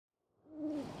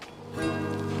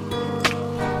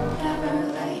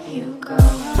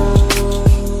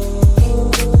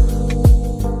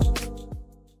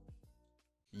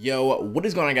Yo, what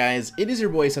is going on, guys? It is your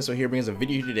boy Seso here, bringing us a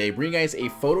video today, bringing you guys a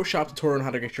Photoshop tutorial on how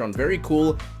to get your own very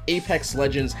cool Apex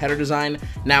Legends header design.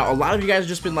 Now, a lot of you guys have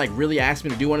just been like really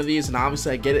asking me to do one of these, and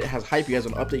obviously I get it, has hype, you guys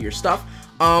want to update your stuff.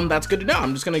 That's good to know.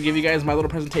 I'm just gonna give you guys my little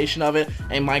presentation of it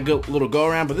and my little go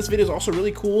around. But this video is also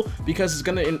really cool because it's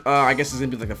gonna, I guess it's gonna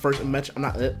be like the first image.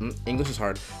 English is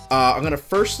hard. I'm gonna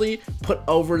firstly put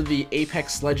over the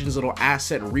Apex Legends little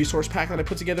asset resource pack that I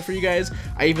put together for you guys.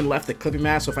 I even left the clipping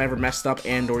mask, so if I ever messed up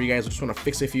or you guys just want to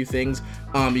fix a few things,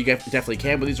 you guys definitely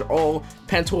can. But these are all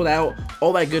pen tooled out,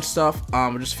 all that good stuff.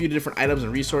 Just a few different items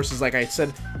and resources, like I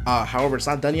said. However, it's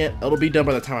not done yet. It'll be done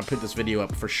by the time I put this video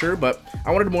up for sure. But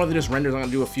I wanted more than just renders. I'm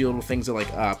gonna do a few little things that like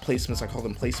placements. I call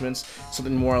them placements.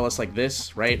 Something more or less like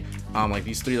this, right? Like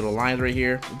these three little lines right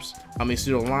here. Oops. These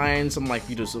three little lines. Some like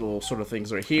these little sort of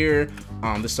things right here.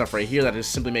 This stuff right here that is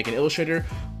simply make an Illustrator.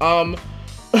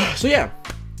 So yeah.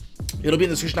 It'll be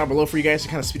in the description down below for you guys to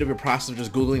kind of speed up your process of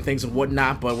just Googling things and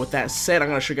whatnot. But with that said, I'm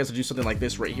going to show you guys to do something like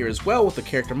this right here as well with the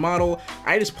character model.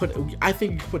 I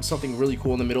think you can put something really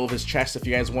cool in the middle of his chest if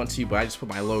you guys want to, but I just put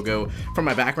my logo from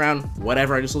my background,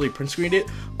 whatever. I just literally print screened it.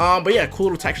 But yeah, cool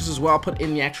little textures as well. I'll put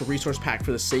in the actual resource pack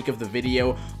for the sake of the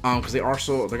video, because they're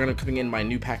going to coming in my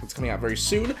new pack that's coming out very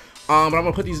soon. But I'm going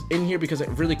to put these in here because it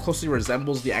really closely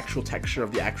resembles the actual texture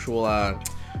of the actual,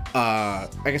 I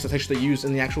guess the texture they use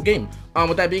in the actual game.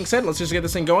 With that being said, let's just get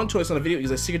this thing going. Choice on the video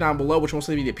is I see it down below, which will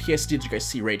mostly be the PSD that you guys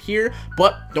see right here.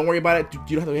 But don't worry about it.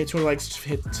 You don't have to hit 200 likes to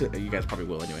hit. You guys probably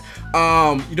will anyway.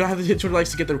 You don't have to hit 200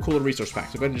 likes to get the cool little resource pack.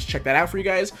 So go ahead and just check that out for you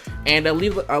guys, and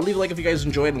leave a like if you guys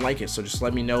enjoy it and like it. So just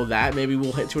let me know that. Maybe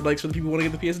we'll hit 200 likes for the people who want to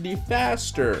get the PSD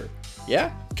faster.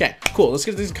 Yeah. Okay. Cool. Let's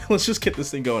just get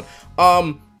this thing going.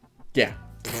 Yeah.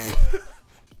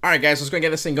 Alright guys, let's go and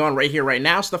get this thing going right here, right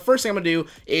now. So the first thing I'm going to do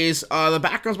is, the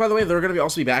backgrounds, by the way, they're going to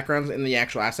also be backgrounds in the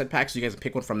actual asset pack, so you guys can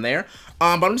pick one from there.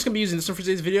 But I'm just going to be using this one for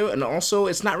today's video, and also,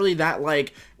 it's not really that,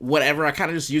 like, whatever. I kind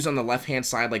of just use on the left-hand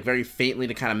side, like, very faintly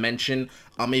to kind of mention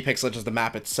Apex Legends, the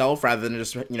map itself, rather than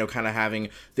just, you know, kind of having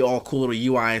the all cool little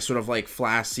UI, sort of like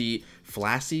flashy,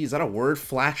 is that a word?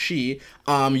 Flashy,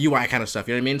 UI kind of stuff,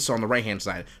 you know what I mean? So on the right-hand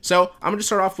side. So I'm going to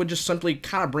start off with just simply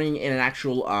kind of bringing in an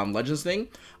actual Legends thing.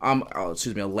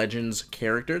 Excuse me, a Legends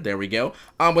character. There we go.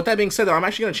 With that being said, though, I'm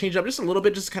actually going to change it up just a little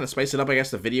bit, just to kind of spice it up, I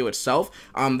guess, the video itself.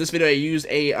 This video I used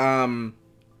a,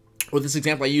 with this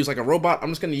example, I use like a robot. I'm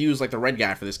just going to use like the red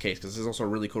guy for this case, because this is also a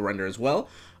really cool render as well.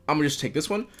 I'm going to just take this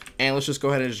one, and let's just go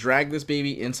ahead and just drag this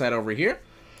baby inside over here.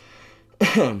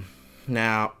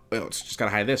 Now, it's just gotta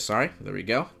hide this, sorry. There we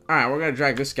go. Alright, we're gonna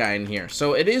drag this guy in here.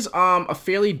 So it is a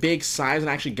fairly big size, and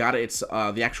I actually got it. It's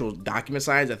the actual document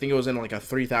size. I think it was in like a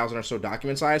 3,000 or so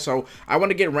document size. So I want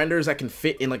to get renders that can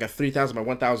fit in like a 3,000 by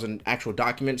 1,000 actual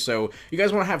document. So you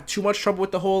guys won't have too much trouble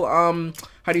with the whole,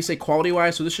 how do you say,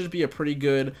 quality-wise. So this should be a pretty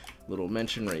good little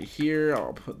mention right here.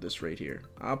 I'll put this right here.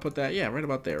 I'll put that, yeah, right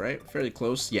about there, right? Fairly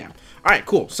close, yeah. All right,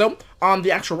 cool. So on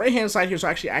the actual right-hand side here, so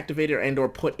I actually activated and or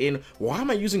put in, why am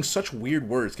I using such weird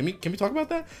words? Can we talk about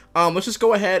that? Let's just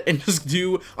go ahead and just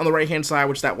do on the right-hand side,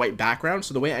 which is that white background.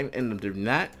 So the way I end up doing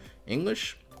that,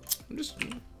 English, I'm just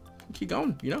keep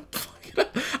going, you know?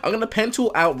 I'm gonna pen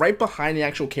tool out right behind the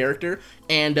actual character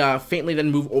and faintly then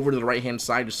move over to the right hand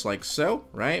side, just like so,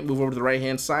 right? Move over to the right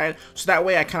hand side, so that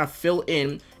way I kind of fill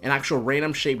in an actual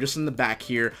random shape just in the back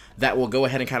here that will go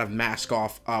ahead and kind of mask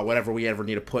off whatever we ever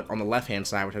need to put on the left hand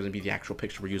side, which has to be the actual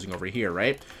picture we're using over here,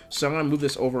 right? So I'm gonna move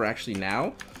this over actually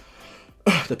now,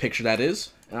 the picture that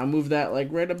is, and I'll move that like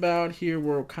right about here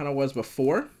where it kind of was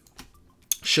before.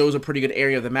 Shows a pretty good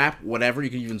area of the map, whatever.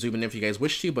 You can even zoom in if you guys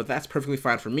wish to, but that's perfectly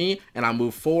fine for me. And I'll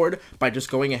move forward by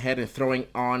just going ahead and throwing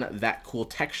on that cool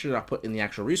texture that I put in the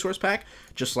actual resource pack,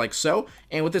 just like so.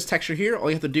 And with this texture here,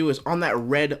 all you have to do is on that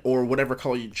red or whatever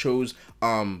color you chose,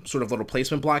 sort of little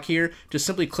placement block here, just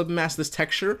simply clip mask this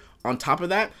texture on top of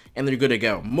that, and then you're good to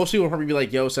go. Most people will probably be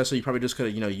like, yo, Seso, you probably just could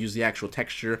have, you know, use the actual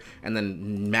texture and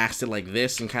then masked it like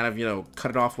this and kind of, you know,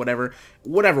 cut it off, whatever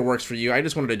works for you. I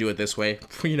just wanted to do it this way,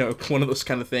 you know, one of those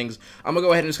kind of things. I'm gonna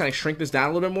go ahead and just kind of shrink this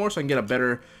down a little bit more so I can get a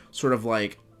better sort of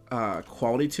like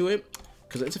quality to it,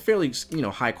 because it's a fairly, you know,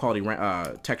 high quality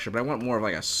texture, but I want more of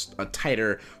like a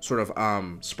tighter sort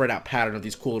of spread out pattern of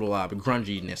these cool little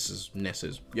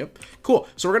grungy-nesses. Yep, cool.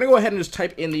 So we're gonna go ahead and just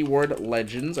type in the word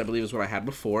Legends, I believe is what I had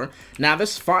before. Now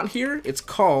this font here, it's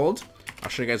called, I'll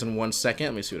show you guys in 1 second.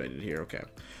 Let me see what I did here. Okay.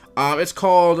 It's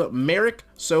called Merrick.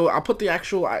 So I'll put the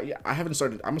actual, I haven't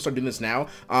started, I'm gonna start doing this now.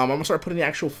 I'm gonna start putting the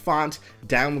actual font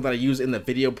down that I use in the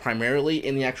video primarily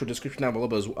in the actual description down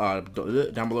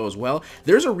below as well.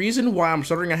 There's a reason why I'm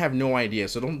stuttering, I have no idea.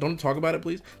 So don't talk about it,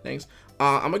 please. Thanks.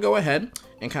 I'm gonna go ahead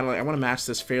and kind of like, I want to match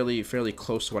this fairly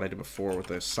close to what I did before with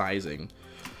the sizing.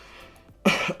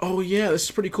 Oh yeah, this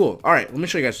is pretty cool. All right, let me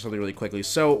show you guys something really quickly.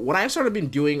 So what I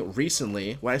started doing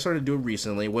recently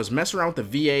was mess around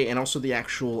with the VA and also the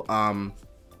actual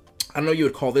I don't know what you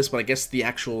would call this, but I guess the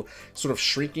actual sort of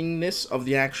shrinkingness of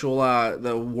the actual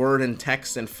the word and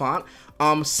text and font.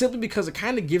 Simply because it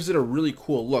kind of gives it a really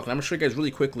cool look. And I'm gonna show you guys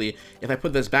really quickly. If I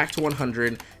put this back to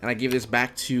 100 and I give this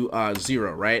back to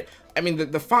 0, right? I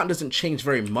mean, the font doesn't change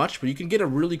very much, but you can get a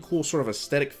really cool sort of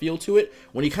aesthetic feel to it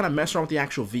when you kind of mess around with the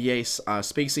actual VA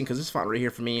spacing, because this font right here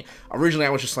for me, originally I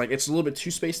was just like, it's a little bit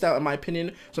too spaced out in my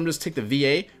opinion, so I'm just take the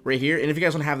VA right here, and if you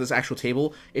guys want to have this actual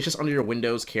table, it's just under your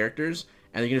Windows characters,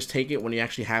 and you can just take it when you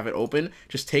actually have it open,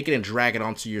 just take it and drag it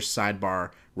onto your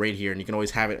sidebar right here, and you can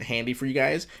always have it handy for you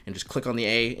guys, and just click on the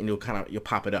A, and you'll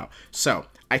pop it up. So,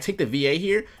 I take the VA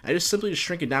here, I just simply just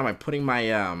shrink it down by putting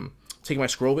my, taking my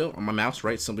scroll wheel on my mouse,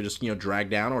 right? Simply just,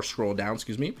 drag down or scroll down,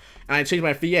 excuse me. And I change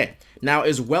my VA. Now,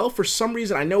 as well, for some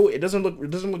reason, I know it doesn't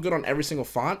look good on every single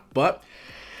font, but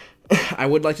I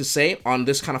would like to say on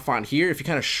this kind of font here, if you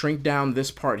kind of shrink down this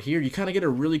part here, you kind of get a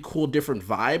really cool different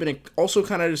vibe, and it also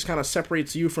kind of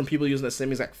separates you from people using the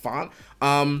same exact font.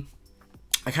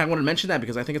 I kind of want to mention that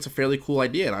because I think it's a fairly cool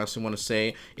idea, and I also want to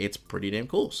say it's pretty damn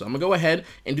cool. So I'm going to go ahead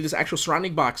and do this actual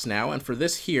surrounding box now, and for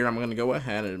this here, I'm going to go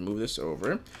ahead and move this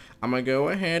over. I'm going to go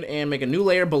ahead and make a new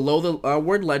layer below the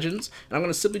word legends, and I'm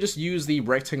going to simply just use the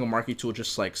rectangle marquee tool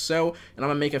just like so, and I'm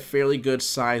going to make a fairly good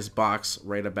size box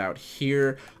right about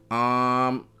here.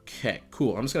 Okay,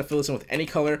 cool. I'm just going to fill this in with any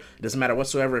color. It doesn't matter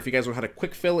whatsoever. If you guys know how to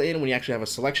quick fill in when you actually have a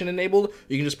selection enabled,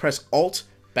 you can just press Alt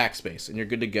backspace and you're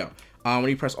good to go. When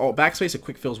you press Alt backspace, it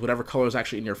quick fills whatever color is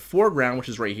actually in your foreground, which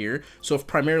is right here. So if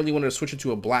primarily you wanted to switch it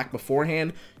to a black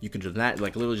beforehand, you could do that.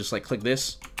 Like literally just like click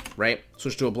this, right?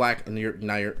 Switch to a black, and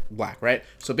now you're black, right?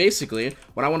 So basically,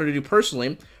 what I wanted to do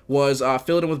personally was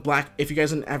fill it in with black. If you guys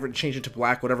didn't ever change it to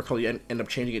black, whatever color you end up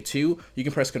changing it to, you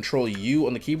can press Control U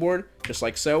on the keyboard, just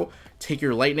like so. Take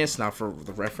your lightness, now for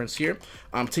the reference here,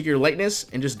 take your lightness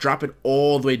and just drop it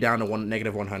all the way down to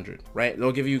 -100, right?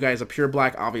 It'll give you guys a pure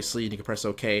black, obviously, and you can press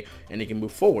OK, and you can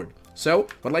move forward. So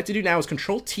what I'd like to do now is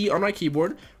Control T on my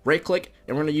keyboard, right click,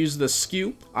 and we're going to use the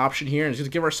skew option here, and just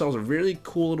give ourselves a really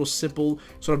cool little simple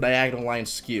sort of diagonal line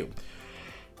skew.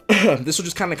 This will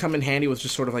just kind of come in handy with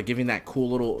just sort of like giving that cool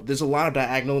little, there's a lot of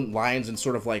diagonal lines and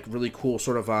sort of like really cool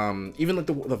sort of, even like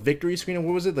the victory screen,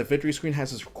 what was it? The victory screen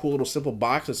has this cool little simple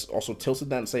box that's also tilted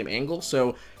that same angle,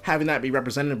 so having that be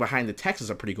represented behind the text is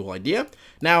a pretty cool idea.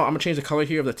 Now I'm going to change the color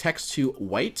here of the text to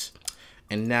white,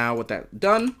 and now with that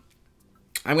done,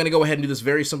 I'm going to go ahead and do this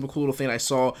very simple, cool little thing I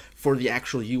saw for the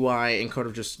actual UI and kind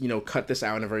of just, cut this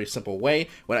out in a very simple way.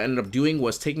 What I ended up doing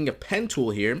was taking a pen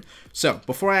tool here. So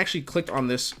before I actually clicked on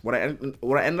this, what I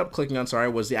ended up clicking on, sorry,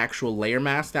 was the actual layer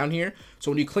mask down here.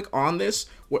 So when you click on this,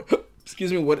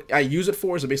 excuse me, what I use it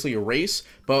for is basically erase,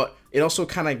 but it also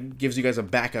kind of gives you guys a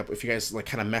backup if you guys like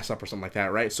kind of mess up or something like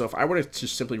that, right? So if I were to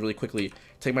just simply really quickly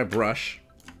take my brush,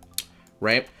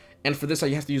 right? And for this,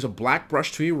 you have to use a black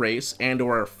brush to erase and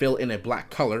or fill in a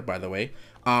black color, by the way.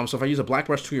 So if I use a black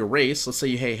brush to erase, let's say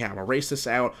you, hey, I'm gonna erase this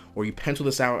out, or you pencil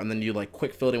this out, and then you like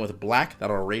quick fill it in with black,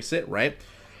 that'll erase it, right?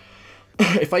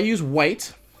 If I use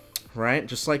white, right,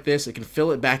 just like this, it can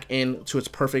fill it back in to its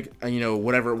perfect,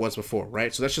 whatever it was before,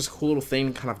 right? So that's just a cool little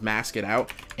thing, kind of mask it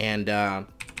out, and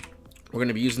we're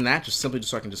gonna be using that just simply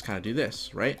so I can just kind of do this,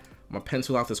 right? I'm gonna pen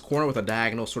tool out this corner with a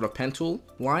diagonal sort of pen tool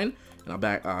line. And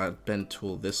I'll pen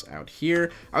tool this out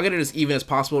here. I'll get it as even as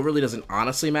possible. It really doesn't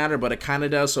honestly matter, but it kind of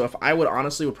does. So if I would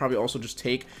probably also just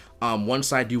take one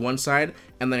side, do one side,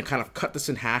 and then kind of cut this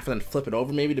in half and then flip it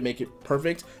over maybe to make it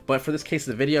perfect. But for this case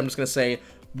of the video, I'm just going to say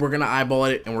we're going to eyeball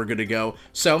it and we're good to go.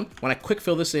 So when I quick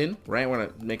fill this in, right, we're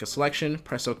going to make a selection,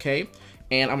 press OK.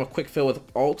 And I'm going to quick fill with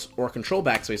Alt or Control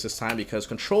backspace this time, because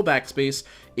Control backspace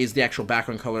is the actual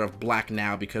background color of black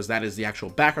now, because that is the actual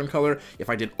background color. If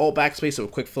I did Alt backspace, it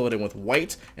would quick fill it in with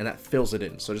white, and that fills it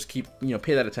in. So just keep,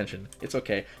 pay that attention. It's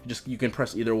okay. You can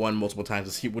press either one multiple times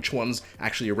to see which ones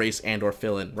actually erase and or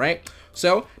fill in, right?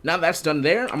 So now that's done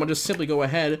there, I'm going to just simply go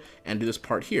ahead and do this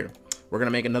part here. We're going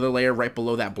to make another layer right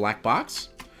below that black box.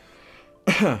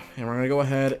 And we're going to go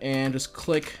ahead and just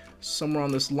click somewhere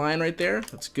on this line right there.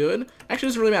 That's good. Actually, it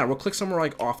doesn't really matter. We'll click somewhere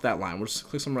like off that line. We'll just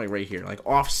click somewhere like right here, like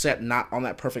offset, not on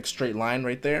that perfect straight line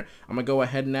right there. I'm gonna go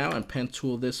ahead now and pen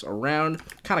tool this around,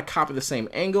 kind of copy the same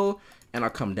angle, and I'll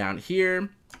come down here,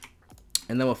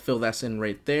 and then we'll fill this in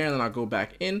right there, and then I'll go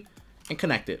back in and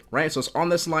connect it, right? So it's on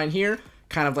this line here,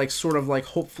 kind of like sort of like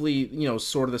hopefully,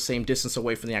 sort of the same distance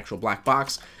away from the actual black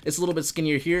box. It's a little bit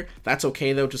skinnier here. That's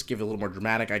okay though, just give it a little more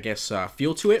dramatic, I guess,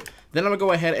 feel to it. Then I'm gonna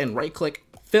go ahead and right click,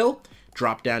 fill,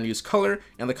 drop down, use color,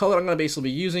 and the color I'm going to basically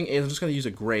be using is I'm just going to use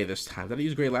a gray this time. Did I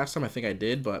use gray last time? I think I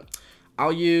did, but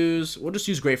we'll just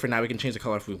use gray for now. We can change the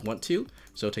color if we want to.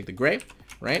 So take the gray,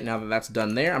 right? Now that that's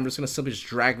done there, I'm just gonna simply just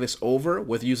drag this over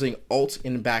with using Alt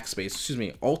and backspace, excuse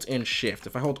me, Alt and Shift.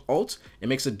 If I hold Alt, it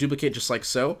makes a duplicate just like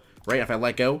so, right? If I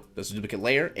let go, there's a duplicate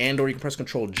layer, and or you can press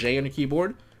Control J on your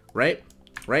keyboard, right?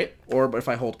 Or if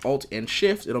I hold Alt and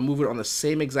Shift, it'll move it on the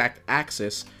same exact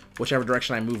axis, whichever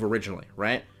direction I move originally,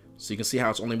 right? So you can see how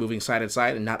it's only moving side to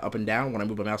side and not up and down when I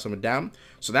move my mouse up and down.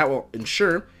 So that will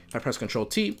ensure, if I press Control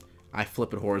T, I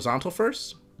flip it horizontal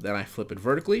first, then I flip it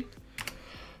vertically,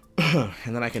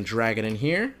 and then I can drag it in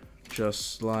here,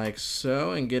 just like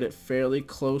so, and get it fairly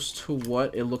close to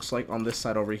what it looks like on this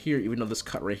side over here, even though this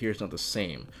cut right here is not the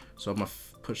same. So I'm gonna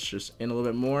push this in a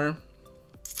little bit more.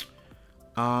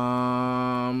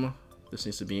 This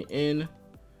needs to be in, and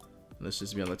this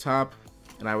needs to be on the top,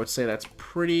 and I would say that's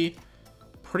pretty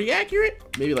accurate.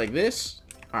 Maybe like this.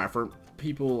 All right, for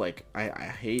people like I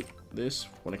hate this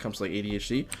when it comes to like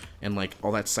ADHD and like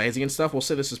all that sizing and stuff, we'll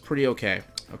say this is pretty okay.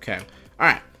 Okay, all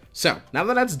right. So now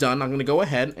that that's done, I'm going to go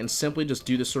ahead and simply just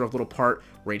do this sort of little part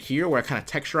right here where I kind of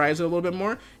texturize it a little bit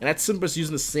more. And that's simply just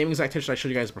using the same exact texture I showed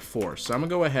you guys before. So I'm going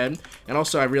to go ahead, and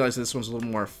also I realized this one's a little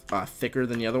more thicker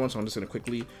than the other one, so I'm just going to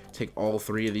quickly take all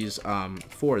three of these,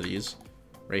 four of these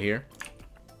right here.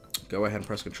 Go ahead and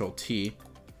press Control T,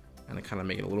 and then kind of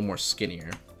make it a little more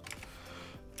skinnier.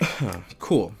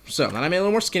 Cool. So now I made it a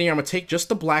little more skinnier. I'm going to take just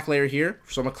the black layer here.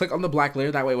 So I'm going to click on the black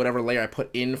layer. That way, whatever layer I put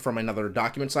in from another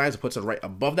document size, it puts it right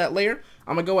above that layer.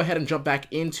 I'm going to go ahead and jump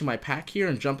back into my pack here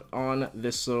and jump on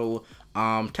this little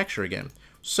texture again.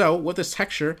 So with this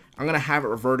texture, I'm going to have it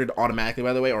reverted automatically,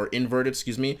 by the way, or inverted,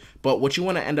 excuse me. But what you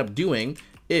want to end up doing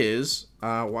is,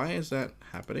 why is that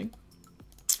happening?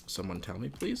 Someone tell me,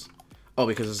 please. Oh,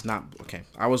 because it's not, okay.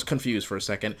 I was confused for a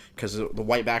second because the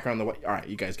white background, all right,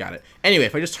 you guys got it. Anyway,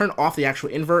 if I just turn off the actual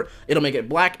invert, it'll make it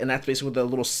black, and that's basically the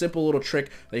little simple little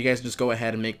trick that you guys just go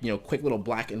ahead and make, you know, quick little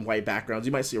black and white backgrounds.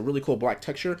 You might see a really cool black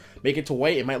texture, make it to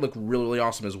white. It might look really, really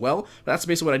awesome as well. But that's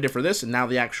basically what I did for this, and now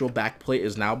the actual back plate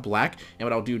is now black. And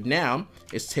what I'll do now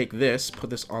is take this, put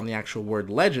this on the actual word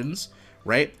Legends,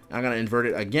 right? I'm going to invert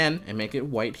it again and make it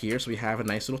white here, so we have a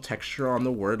nice little texture on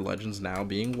the word Legends now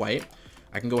being white.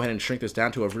 I can go ahead and shrink this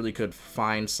down to a really good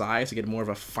fine size to get more of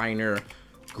a finer,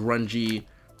 grungy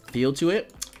feel to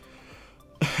it.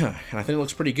 And I think it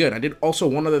looks pretty good. I did also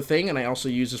one other thing, and I also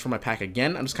use this for my pack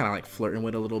again. I'm just kind of like flirting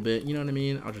with it a little bit, you know what I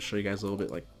mean? I'll just show you guys a little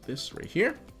bit like this right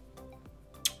here.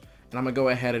 And I'm going to go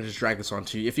ahead and just drag this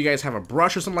onto you. If you guys have a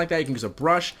brush or something like that, you can use a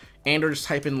brush, and or just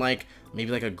type in like,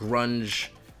 maybe like a grunge.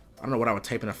 I don't know what I would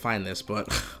type in to find this, but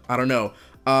I don't know.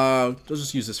 Let's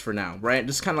just use this for now, right?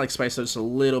 Just kind of like spice it just a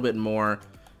little bit more,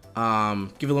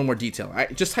 give it a little more detail.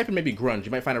 Just type in maybe grunge.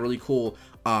 You might find a really cool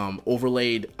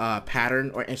overlaid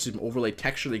pattern, or excuse me, overlaid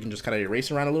texture that you can just kind of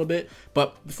erase around a little bit.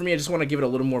 But for me, I just want to give it a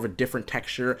little more of a different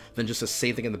texture than just the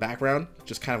same thing in the background,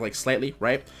 just kind of like slightly,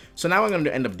 right? So now what I'm going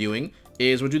to end up doing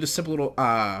is we'll do the simple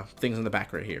little things in the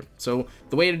back right here. So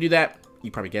the way to do that,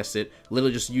 you probably guessed it,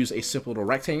 literally just use a simple little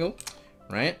rectangle,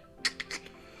 right?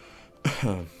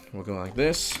 We'll go like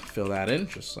this, fill that in,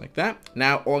 just like that.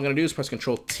 Now, all I'm going to do is press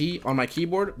Control T on my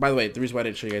keyboard. By the way, the reason why I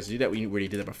didn't show you guys to do that, we already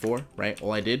did that before, right?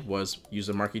 All I did was use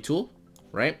the marquee tool,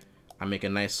 right? I make a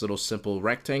nice little simple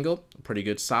rectangle, pretty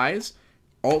good size.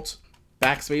 Alt,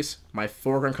 backspace, my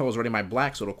foreground color is already my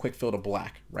black, so it'll quick fill to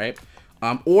black, right?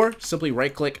 Or simply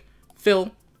right-click,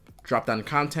 fill, drop down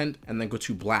content, and then go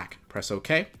to black. Press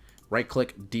OK.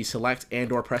 Right-click, deselect,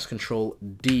 and or press Control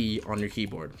D on your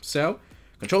keyboard. So,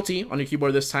 Control T on your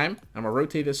keyboard this time. I'm gonna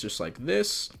rotate this just like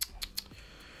this.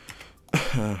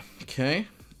 Okay,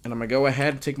 and I'm gonna go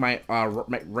ahead and take my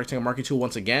rectangle marquee tool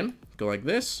once again. Go like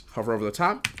this, hover over the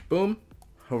top, boom,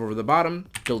 hover over the bottom,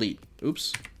 delete.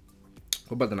 Oops.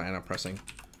 What button did I end up pressing?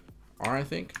 R, I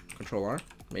think. Control R,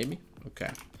 maybe. Okay.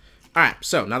 All right.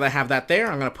 So now that I have that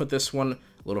there, I'm gonna put this one a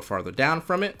little farther down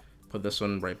from it. Put this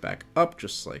one right back up,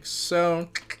 just like so.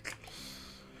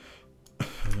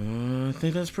 I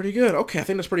think that's pretty good. Okay, I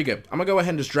think that's pretty good. I'm gonna go ahead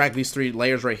and just drag these three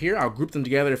layers right here. I'll group them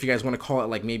together if you guys want to call it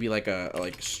like maybe like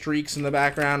like streaks in the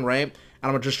background, right? And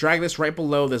I'm gonna just drag this right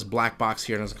below this black box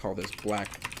here, and I'm gonna call this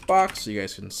black box so you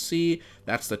guys can see.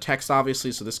 That's the text,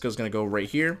 obviously. So this is gonna go right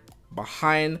here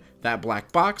behind that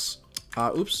black box.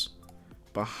 Oops,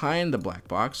 behind the black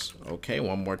box. Okay,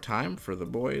 one more time for the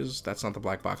boys. That's not the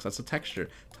black box. That's the texture.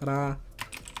 Ta-da!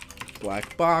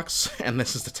 Black box, and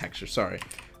this is the texture. Sorry.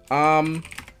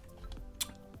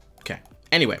 Okay.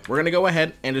 Anyway, we're gonna go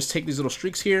ahead and just take these little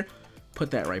streaks here, put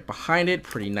that right behind it,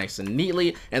 pretty nice and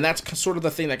neatly. And that's sort of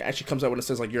the thing that actually comes out when it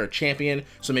says like you're a champion.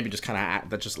 So maybe just kind of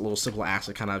that's just a little simple ask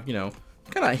to kind of, you know,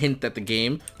 kind of hint at the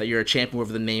game that you're a champion,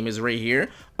 whatever the name is right here.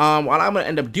 What I'm going to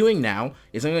end up doing now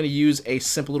is I'm going to use a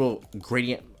simple little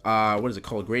gradient, what is it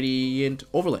called? Gradient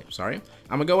overlay, sorry.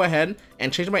 I'm going to go ahead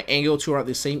and change my angle to around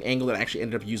the same angle that I actually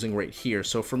ended up using right here.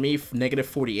 So for me, negative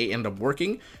 48 ended up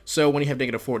working. So when you have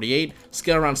negative 48,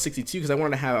 scale around 62 because I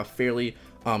wanted to have a fairly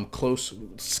close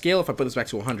scale. If I put this back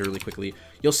to 100 really quickly,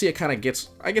 you'll see it kind of gets,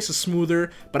 I guess, it's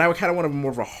smoother, but I would kind of want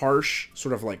more of a harsh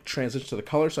sort of like transition to the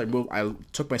color. So I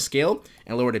took my scale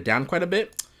and lowered it down quite a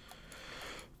bit.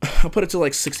 I'll put it to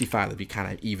like 65 to be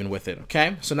kind of even with it.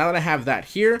 Okay, so now that I have that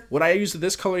here, what I used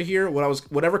this color here,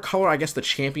 whatever color I guess the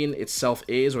champion itself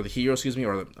is, or the hero, excuse me,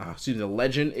 or the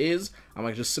legend is, I'm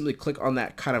gonna just simply click on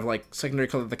that kind of like secondary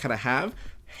color that they kind of have,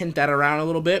 hint that around a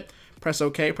little bit, press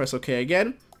OK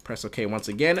again, press OK once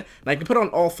again, and I can put on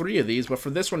all three of these, but for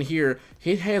this one here,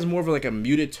 it has more of like a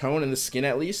muted tone in the skin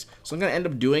at least. So I'm gonna end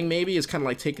up doing maybe is kind of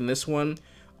like taking this one.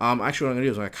 Actually, what I'm gonna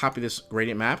do is I'm gonna copy this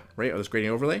gradient map, right, or this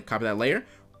gradient overlay, copy that layer.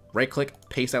 Right click,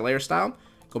 paste that layer style,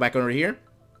 go back over here.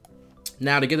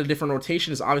 Now to get a different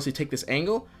rotation is obviously take this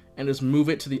angle and just move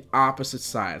it to the opposite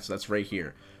side. So that's right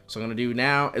here. So I'm gonna do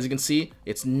now, as you can see,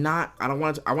 it's not, I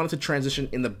want it to transition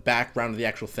in the background of the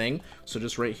actual thing. So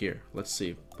just right here, let's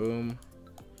see, boom.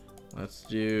 Let's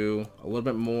do a little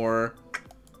bit more.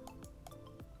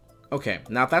 Okay,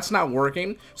 now if that's not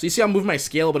working, so you see I'm moving my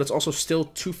scale, but it's also still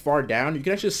too far down. You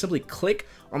can actually just simply click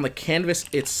on the canvas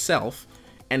itself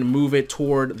and move it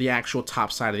toward the actual top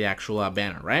side of the actual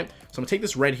banner, right? So I'm gonna take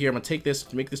this red here, I'm gonna take this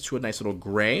to make this to a nice little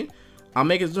gray. I'll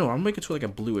make it to like a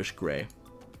bluish gray,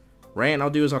 right? And I'll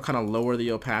do is I'll kind of lower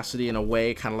the opacity in a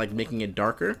way, kind of like making it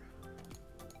darker.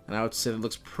 And I would say it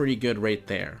looks pretty good right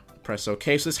there. Press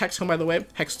OK. So this hex tone, by the way,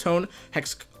 hex code.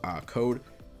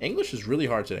 English is really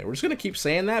hard today. We're just gonna keep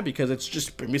saying that because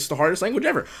it's the hardest language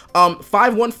ever.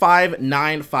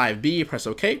 51595B, press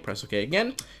OK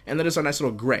again, and then it's our nice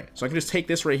little gray. So I can just take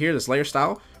this right here, this layer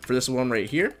style, for this one right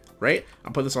here, right?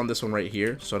 I'll put this on this one right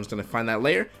here. So I'm just gonna find that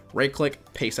layer, right click,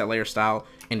 paste that layer style,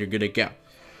 and you're good to go.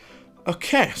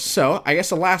 Okay, so I guess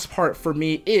the last part for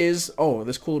me is, oh,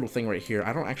 this cool little thing right here.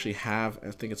 I don't actually have, I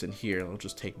think it's in here. I'll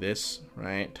just take this,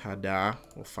 right? Ta-da,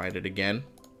 we'll find it again.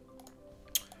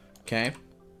 Okay.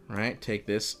 Right, take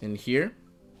this in here,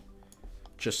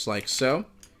 just like so.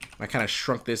 I kind of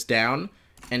shrunk this down,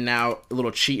 and now a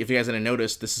little cheat, if you guys didn't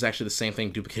notice, this is actually the same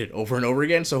thing duplicated over and over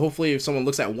again. So hopefully if someone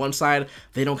looks at one side,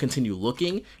 they don't continue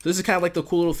looking. So this is kind of like the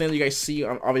cool little thing that you guys see,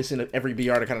 obviously in every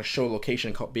BR to kind of show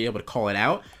location and be able to call it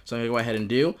out. So I'm gonna go ahead and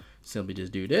simply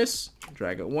just do this,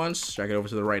 drag it once, drag it over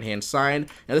to the right hand side.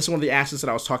 Now this is one of the assets that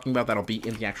I was talking about that'll be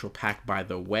in the actual pack, by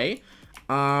the way.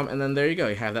 And then there you go,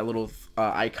 you have that little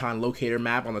icon locator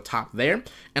map on the top there.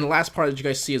 And the last part that you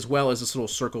guys see as well is this little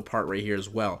circle part right here as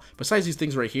well. Besides these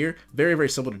things right here, very, very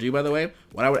simple to do, by the way.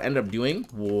 What I would end up doing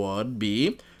would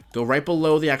be go right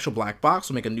below the actual black box,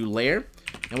 we'll make a new layer,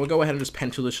 and we'll go ahead and just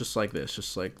pen tool this just like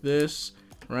this,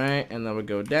 right? And then we'll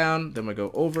go down, then we'll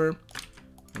go over,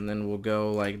 and then we'll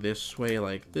go like this way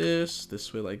like this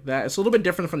way like that. It's a little bit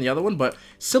different from the other one, but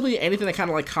simply anything that kind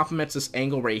of like complements this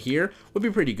angle right here would be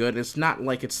pretty good. It's not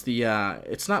like it's the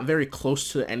it's not very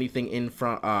close to anything in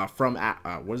from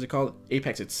what is it called,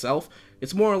 Apex itself.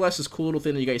 It's more or less this cool little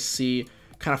thing that you guys see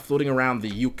kind of floating around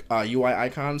the UI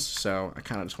icons. So I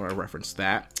kind of just want to reference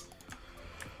that.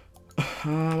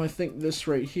 I think this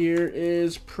right here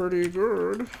is pretty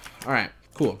good. All right,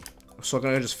 cool. So I'm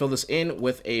gonna just fill this in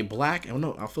with a black. Oh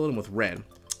no, I'll fill it in with red.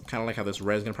 Kind of like how this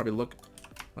red is gonna probably look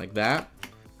like that.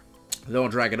 Then we'll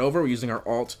drag it over. We're using our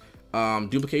Alt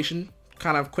duplication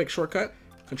kind of quick shortcut.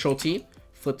 Control T.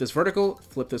 Flip this vertical.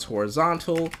 Flip this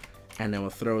horizontal. And then we'll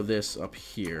throw this up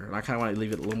here. And I kind of want to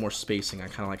leave it a little more spacing. I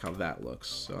kind of like how that looks.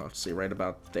 So I'll see right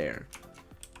about there.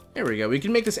 There we go. We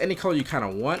can make this any color you kind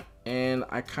of want. And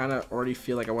I kind of already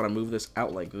feel like I want to move this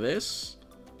out like this.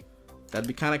 That'd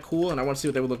be kind of cool, and I want to see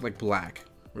what they would look like black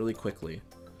really quickly.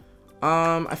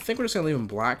 I think we're just gonna leave them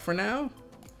black for now.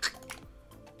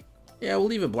 Yeah, we'll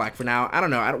leave it black for now. I don't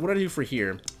know. What do I do for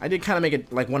here? I did kind of make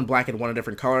it like one black and one a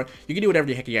different color. You can do whatever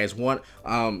the heck you guys want.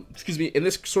 Excuse me. In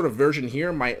this sort of version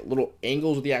here, my little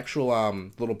angles with the actual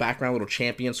little background, little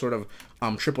champion sort of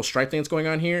triple stripe thing that's going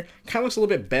on here kind of looks a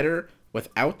little bit better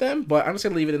without them, but I'm just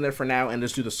gonna leave it in there for now and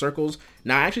just do the circles.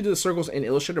 Now I actually do the circles in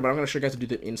Illustrator, but I'm gonna show you guys to do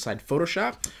them inside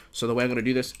Photoshop. So the way I'm gonna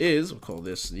do this is, we'll call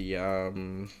this the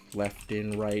left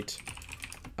and right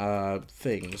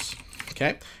things.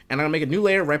 Okay, and I'm gonna make a new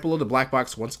layer right below the black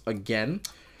box once again.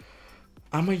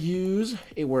 I'm gonna use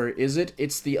where is it?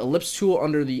 It's the ellipse tool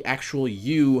under the actual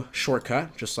U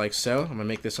shortcut, just like so. I'm gonna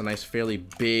make this a nice, fairly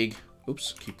big.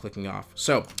 Oops, keep clicking off.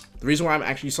 So the reason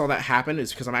why you saw that happen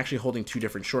is because I'm actually holding two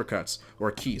different shortcuts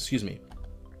or keys. Excuse me.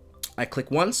 I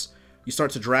click once, you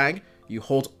start to drag. You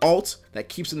hold Alt, that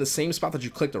keeps in the same spot that you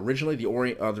clicked originally,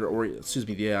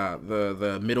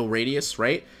 the middle radius,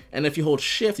 right? And if you hold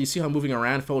Shift, you see how I'm moving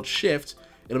around. If I hold Shift,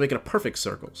 it'll make it a perfect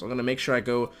circle. So I'm gonna make sure I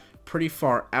go pretty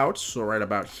far out, so right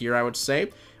about here, I would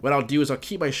say. What I'll do is I'll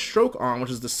keep my stroke on, which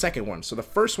is the second one. So the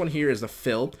first one here is the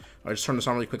fill. I'll just turn this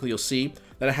on really quickly. You'll see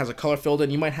that it has a color filled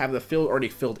in. You might have the fill already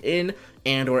filled in,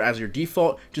 and or as your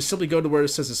default, just simply go to where it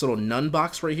says this little none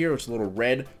box right here, which is a little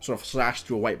red sort of slash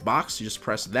through a white box. You just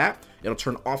press that. It'll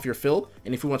turn off your fill.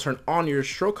 And if you want to turn on your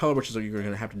stroke color, which is what you're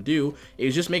going to have to do,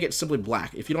 is just make it simply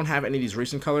black. If you don't have any of these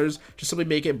recent colors, just simply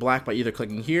make it black by either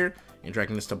clicking here and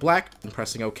dragging this to black and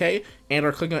pressing OK, and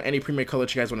or clicking on any primary color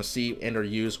that you guys want to see and or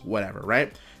use, whatever,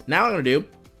 right? Now what I'm going to do,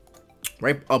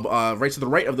 right to the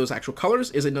right of those actual colors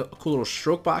is a cool little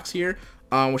stroke box here,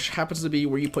 which happens to be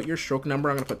where you put your stroke number.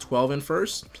 I'm going to put 12 in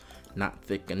first. Not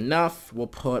thick enough. We'll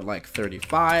put like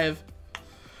 35.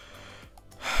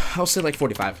 I'll say like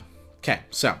 45. Okay,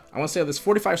 so I want to say that this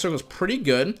 45 circle is pretty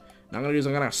good. Now I'm going to do is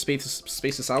I'm going to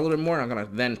space this out a little bit more. I'm going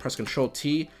to then press Control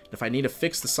T. If I need to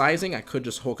fix the sizing, I could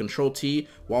just hold Control T.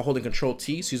 While holding Control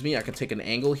T, excuse me, I can take an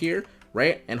angle here,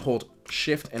 right? And hold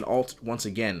Shift and Alt once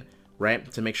again,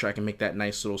 right? To make sure I can make that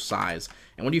nice little size.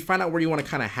 And when you find out where you want to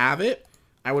kind of have it,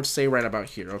 I would say right about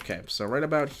here. Okay, so right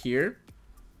about here,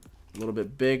 a little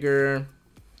bit bigger,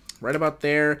 right about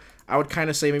there. I would kind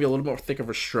of say maybe a little more thick of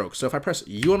a stroke. So if I press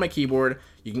U on my keyboard,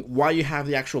 you can, while you have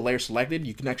the actual layer selected,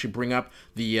 you can actually bring up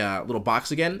the little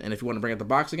box again. And if you want to bring up the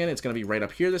box again, it's going to be right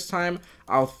up here this time.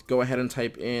 I'll go ahead and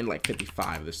type in like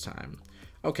 55 this time.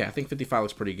 Okay, I think 55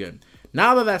 looks pretty good.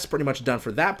 Now that that's pretty much done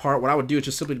for that part, what I would do is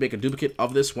just simply make a duplicate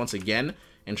of this once again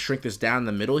and shrink this down in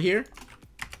the middle here.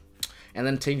 And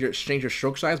then change your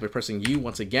stroke size by pressing U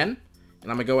once again. And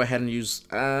I'm going to go ahead and use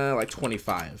like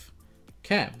 25.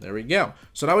 Okay, there we go.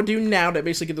 So what I would do now to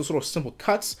basically get those little simple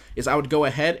cuts is I would go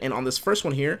ahead and on this first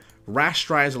one here,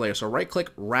 rasterize the layer. So right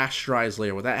click, rasterize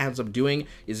layer. What that ends up doing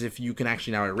is if you can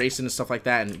actually now erase it and stuff like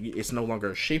that, and it's no longer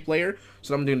a shape layer.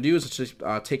 So what I'm going to do is just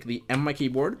take the M on my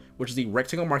keyboard, which is the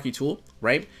rectangle marquee tool,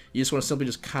 right? You just want to simply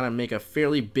just kind of make a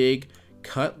fairly big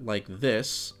cut like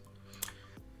this.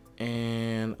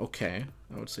 And okay,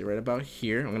 I would say right about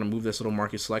here. I'm going to move this little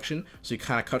marquee selection. So you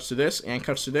kind of cuts to this and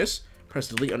cuts to this. Press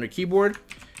delete on your keyboard,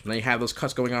 and then you have those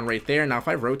cuts going on right there. Now if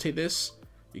I rotate this,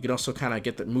 you can also kind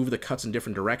of move the cuts in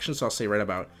different directions. So I'll say right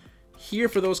about here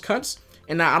for those cuts.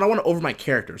 And now I don't want to over my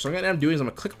character, so what I'm doing is I'm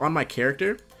gonna click on my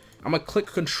character. I'm gonna click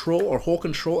Control or hold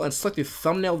Control and select the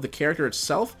thumbnail of the character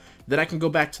itself. Then I can go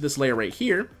back to this layer right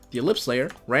here, the ellipse layer,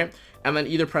 right? And then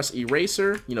either press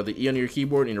eraser, you know, the E on your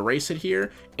keyboard, and erase it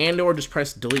here, and or just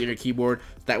press delete on your keyboard.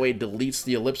 That way it deletes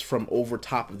the ellipse from over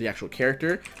top of the actual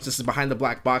character. So this is behind the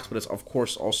black box, but it's of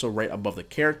course also right above the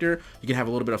character. You can have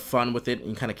a little bit of fun with it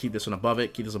and kind of keep this one above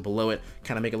it, keep this one below it,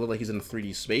 kind of make it look like he's in a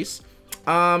 3D space.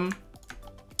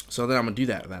 So then I'm gonna do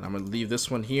that. Then I'm gonna leave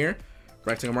this one here,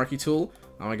 rectangle marquee tool.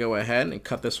 I'm gonna go ahead and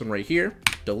cut this one right here,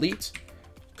 delete,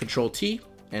 Control T,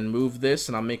 and move this,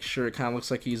 and I'll make sure it kind of looks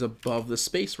like he's above the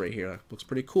space right here. That looks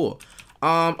pretty cool.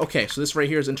 Okay, so this right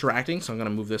here is interacting, so I'm gonna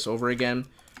move this over again.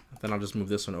 Then I'll just move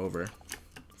this one over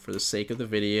for the sake of the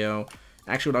video.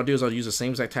 Actually, what I'll do is I'll use the same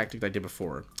exact tactic that I did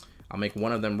before. I'll make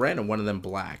one of them red and one of them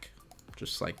black,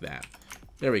 just like that.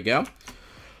 There we go.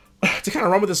 To kind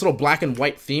of run with this little black and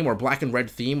white theme or black and red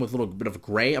theme with a little bit of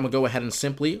gray, I'm gonna go ahead and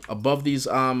simply above these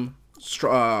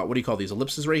what do you call these,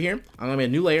 ellipses right here, I'm gonna make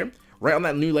a new layer. Right on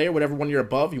that new layer, whatever one you're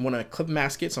above, you want to clip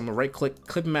mask it. So I'm going to right click,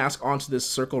 clip mask onto this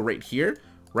circle right here,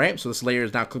 right? So this layer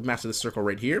is now clip masked to this circle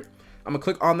right here. I'm going to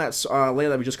click on that layer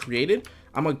that we just created.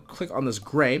 I'm going to click on this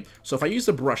gray. So if I use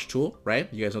the brush tool,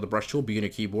 right? You guys know the brush tool, be on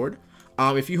your keyboard.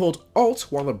 If you hold Alt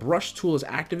while the brush tool is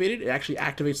activated, it actually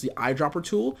activates the eyedropper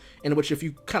tool, in which if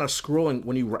you kind of scroll and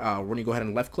when you go ahead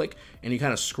and left click and you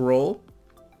kind of scroll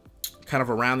kind of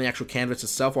around the actual canvas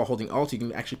itself while holding Alt, you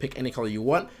can actually pick any color you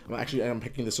want. I'm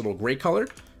picking this little gray color.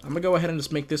 I'm gonna go ahead and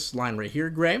just make this line right here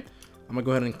gray. I'm gonna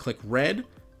go ahead and click red,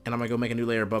 and I'm gonna go make a new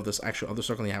layer above this actual other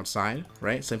circle on the outside,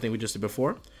 right? Same thing we just did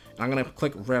before. And I'm gonna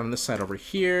click red on this side over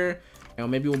here, and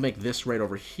maybe we'll make this right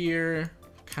over here.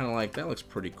 Kind of like that. Looks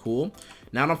pretty cool.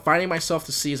 Now what I'm finding myself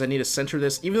to see is I need to center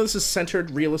this, even though this is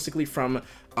centered realistically from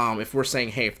if we're saying,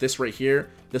 hey, if this right here,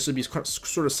 this would be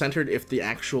sort of centered if the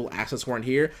actual assets weren't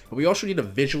here, but we also need to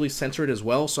visually center it as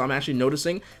well. So I'm actually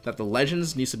noticing that the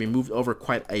legends needs to be moved over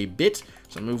quite a bit.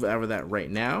 So I'll move over that right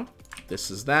now.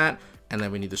 This is that, and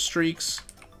then we need the streaks.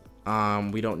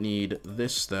 We don't need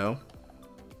this though.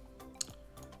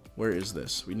 Where is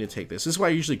this? We need to take this. This is why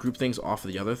I usually group things off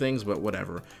of the other things, but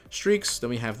whatever. Streaks, then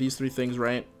we have these 3 things,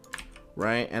 right?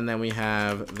 Right, and then we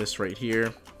have this right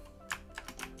here.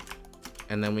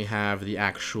 And then we have the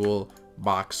actual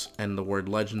box and the word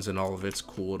legends and all of its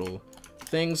cool little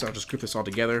things. I'll just group this all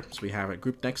together so we have it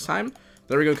grouped next time.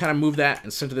 There we go, kind of move that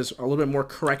and center this a little bit more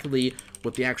correctly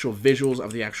with the actual visuals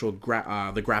of the actual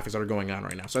the graphics that are going on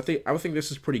right now. So I would think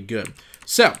this is pretty good.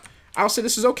 So I'll say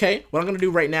this is okay. What I'm going to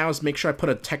do right now is make sure I put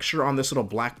a texture on this little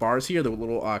black bars here, the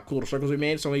little cool little circles we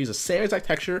made. So I'm going to use the same exact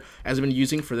texture as I've been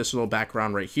using for this little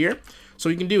background right here. So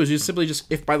what you can do is you simply just,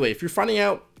 by the way, if you're finding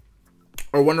out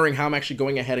or wondering how I'm actually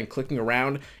going ahead and clicking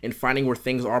around and finding where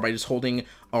things are by just holding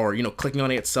or, you know, clicking on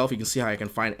it itself, you can see how I can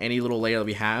find any little layer that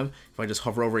we have. If I just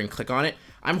hover over and click on it,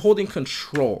 I'm holding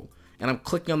control and I'm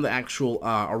clicking on the actual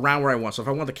around where I want. So if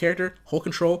I want the character, hold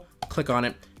control, click on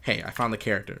it. Hey, I found the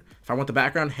character. If I want the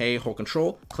background, hey, hold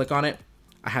control, click on it.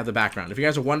 I have the background. If you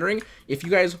guys are wondering, if you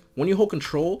guys, when you hold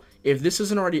control, if this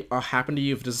isn't already happened to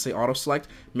you, if it doesn't say auto select,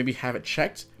 maybe have it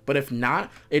checked. But if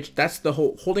not, that's the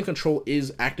whole holding control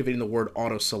is activating the word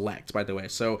auto select, by the way.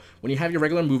 So when you have your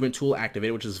regular movement tool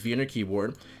activated, which is V on your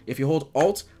keyboard, if you hold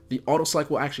Alt, the auto select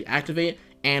will actually activate.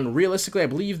 And realistically, I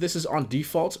believe this is on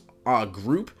default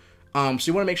group. So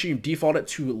you want to make sure you default it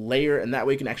to layer, and that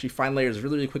way you can actually find layers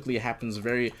really, really quickly. It happens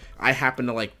I happen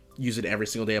to like use it every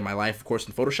single day of my life, of course,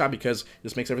 in Photoshop, because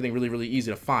this makes everything really, really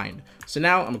easy to find. So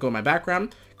now I'm gonna go to my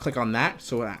background, click on that.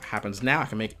 So what happens now, I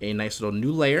can make a nice little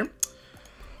new layer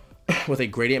with a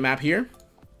gradient map here.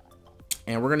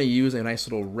 And we're gonna use a nice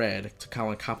little red to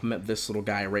kind of complement this little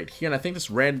guy right here. And I think this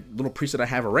red little preset I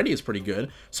have already is pretty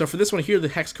good. So for this one here, the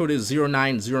hex code is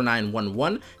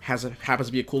 090911. Happens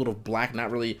to be a cool little black,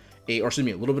 not really a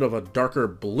little bit of a darker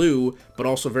blue, but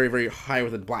also very, very high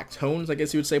with the black tones, I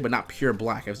guess you would say, but not pure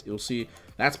black. As you'll see,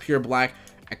 that's pure black.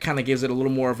 It kind of gives it a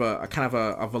little more of a kind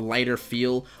of a lighter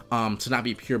feel to not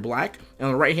be pure black. And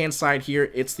on the right hand side here,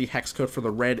 it's the hex code for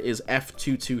the red is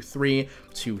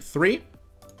F22323.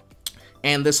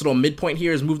 And this little midpoint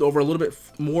here is moved over a little bit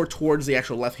more towards the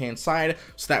actual left-hand side,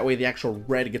 so that way the actual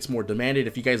red gets more demanded.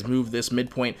 If you guys move this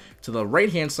midpoint to the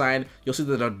right-hand side, you'll see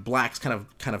that the blacks kind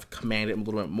of command it a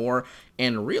little bit more.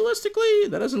 And realistically,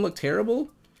 that doesn't look terrible.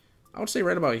 I would say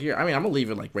right about here. I mean, I'm gonna leave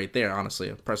it like right there,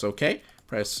 honestly. Press OK.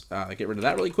 Press get rid of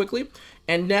that really quickly.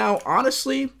 And now,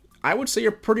 honestly, I would say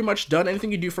you're pretty much done.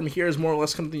 Anything you do from here is more or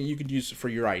less something you could use for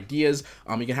your ideas.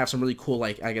 You can have some really cool,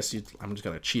 like, I guess I'm just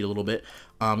gonna cheat a little bit.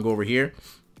 Go over here,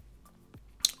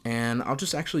 and I'll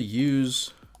just actually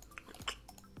use.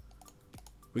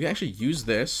 We can actually use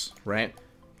this, right?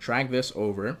 Drag this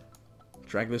over,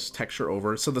 drag this texture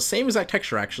over. So the same exact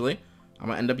texture, actually, I'm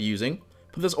gonna end up using.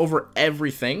 Put this over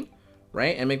everything,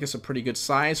 right, and make this a pretty good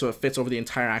size so it fits over the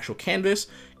entire actual canvas.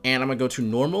 And I'm gonna go to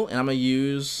normal, and I'm gonna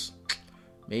use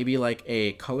maybe like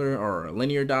a color or a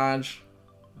linear dodge.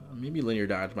 Maybe linear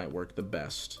dodge might work the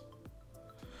best.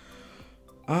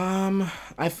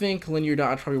 I think linear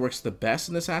dodge probably works the best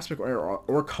in this aspect,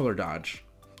 or color dodge.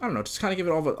 I don't know, just kind of give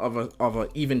it all of a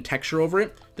even texture over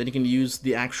it. Then you can use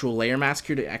the actual layer mask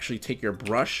here to actually take your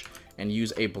brush and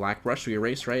use a black brush to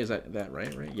erase, right? Is that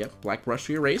right? Right? Yep, black brush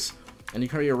to erase. And you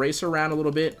kind of erase around a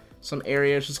little bit. Some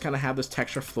areas just kind of have this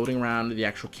texture floating around the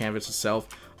actual canvas itself.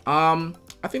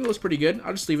 I think it looks pretty good.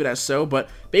 I'll just leave it as so. But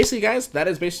basically, guys, that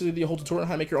is basically the whole tutorial on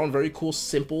how to make your own very cool,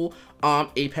 simple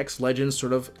Apex Legends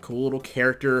sort of cool little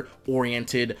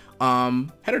character-oriented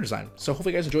header design. So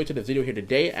hopefully you guys enjoyed today's video here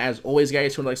today. As always,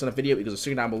 guys, 200 likes on the video equals a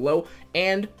sticker down below.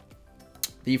 And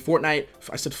the Fortnite,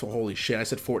 holy shit, I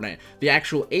said Fortnite. The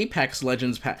actual Apex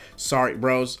Legends pack. Sorry,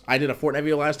 bros. I did a Fortnite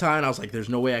video last time, and I was like, there's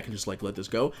no way I can just, like, let this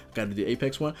go. Gotta do the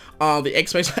Apex one.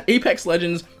 The Apex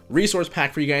Legends resource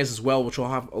pack for you guys as well, which will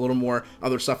have a little more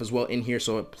other stuff as well in here.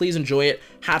 So please enjoy it.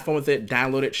 Have fun with it.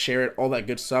 Download it. Share it. All that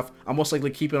good stuff. I'll most likely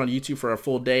keep it on YouTube for a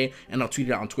full day, and I'll tweet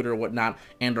it out on Twitter or whatnot,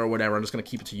 or whatever. I'm just gonna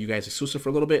keep it to you guys exclusive for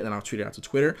a little bit, and then I'll tweet it out to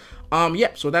Twitter. Yeah,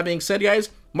 so with that being said, guys,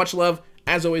 much love.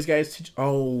 As always, guys,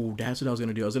 oh, that's what I was going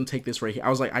to do. I was going to take this right here.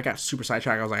 I was like, I got super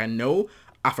sidetracked. I was like, I know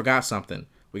I forgot something.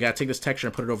 We got to take this texture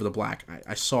and put it over the black.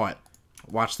 I saw it.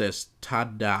 Watch this.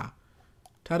 Ta-da.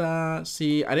 Ta-da.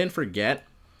 See, I didn't forget.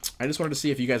 I just wanted to see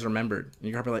if you guys remembered.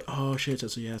 And you're probably like, oh, shit.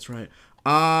 So yeah, that's right.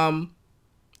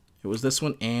 It was this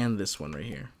one and this one right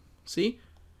here. See?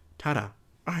 Ta-da.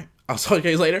 All right. I'll talk to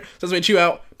you guys later. So let's you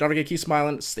out. Don't forget to keep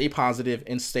smiling, stay positive,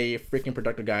 and stay freaking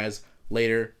productive, guys.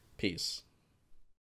 Later. Peace.